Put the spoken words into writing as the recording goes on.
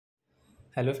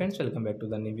Hello friends, welcome back to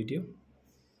the new video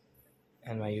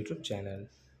and my YouTube channel.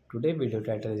 Today video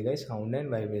title is guys sound and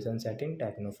vibration setting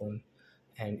Technophone.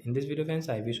 And in this video friends,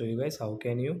 I will show you guys how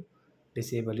can you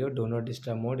disable your do not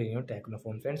disturb mode in your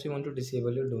Technophone. Friends, you want to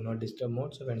disable your do not disturb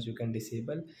mode, so friends you can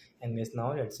disable. And guys,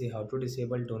 now let's see how to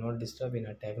disable do not disturb in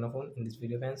a Technophone. In this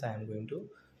video friends, I am going to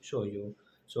show you.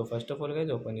 So first of all guys,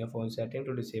 open your phone setting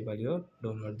to disable your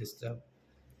do not disturb.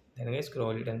 Then guys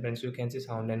scroll it, and friends you can see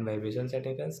sound and vibration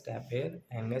setting. Guys tap here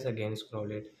and guys again scroll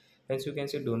it. Friends you can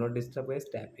see do not disturb. Guys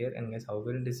tap here and guys how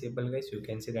will disable. Guys you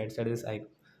can see right side is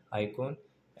icon,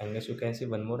 and guys you can see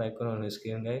one more icon on the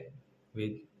screen guys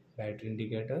with battery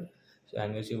indicator. So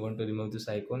and guys you want to remove this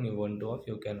icon, you want to off,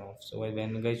 you can off. So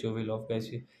when guys you will off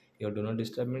guys your do not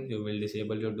disturb means you will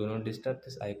disable your do not disturb.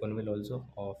 This icon will also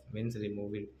off means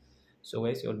remove it. So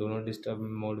guys your do not disturb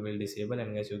mode will disable,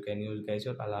 and guys you can use guys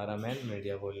your alarm and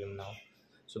media volume now.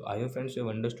 So I hope friends you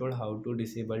have understood how to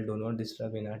disable do not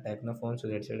disturb in our Techno phone. So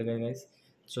that's it guys.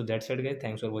 So that's it guys,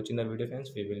 thanks for watching the video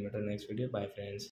friends. We will meet on next video. Bye friends.